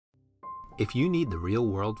If you need the real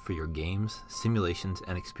world for your games, simulations,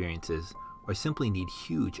 and experiences, or simply need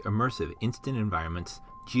huge, immersive, instant environments,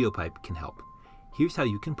 Geopipe can help. Here's how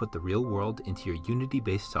you can put the real world into your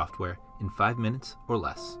Unity-based software in 5 minutes or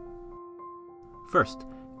less. First,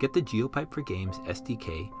 get the Geopipe for Games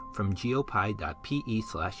SDK from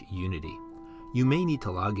geopipe.pe/unity. You may need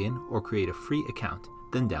to log in or create a free account,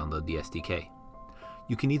 then download the SDK.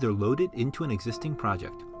 You can either load it into an existing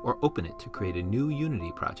project or open it to create a new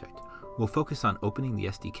Unity project. We'll focus on opening the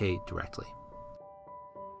SDK directly.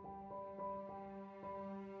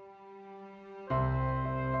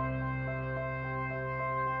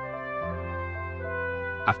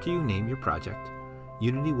 After you name your project,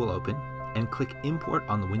 Unity will open and click Import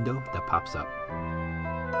on the window that pops up.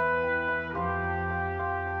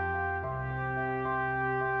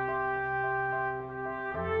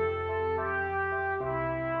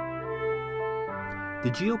 The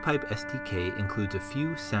Geopipe SDK includes a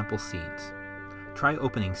few sample scenes. Try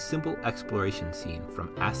opening Simple Exploration Scene from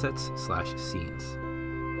Assets/Scenes.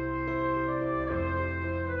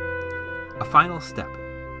 A final step.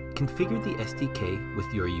 Configure the SDK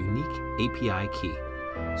with your unique API key.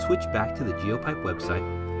 Switch back to the Geopipe website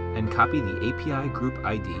and copy the API group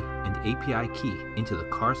ID and API key into the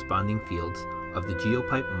corresponding fields of the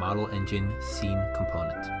Geopipe Model Engine Scene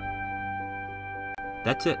component.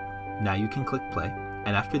 That's it. Now you can click play,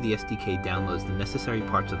 and after the SDK downloads the necessary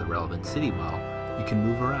parts of the relevant city model, you can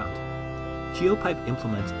move around. Geopipe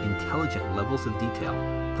implements intelligent levels of detail,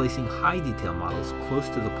 placing high detail models close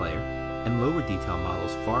to the player and lower detail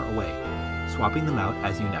models far away, swapping them out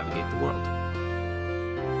as you navigate the world.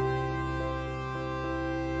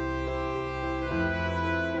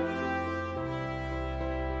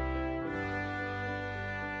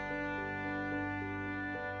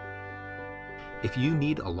 If you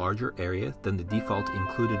need a larger area than the default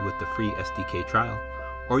included with the free SDK trial,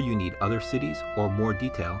 or you need other cities or more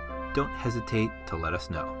detail, don't hesitate to let us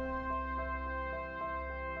know.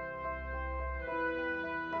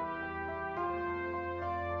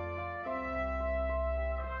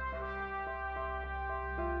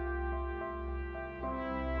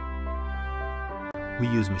 We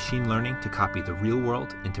use machine learning to copy the real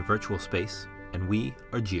world into virtual space, and we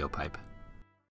are Geopipe.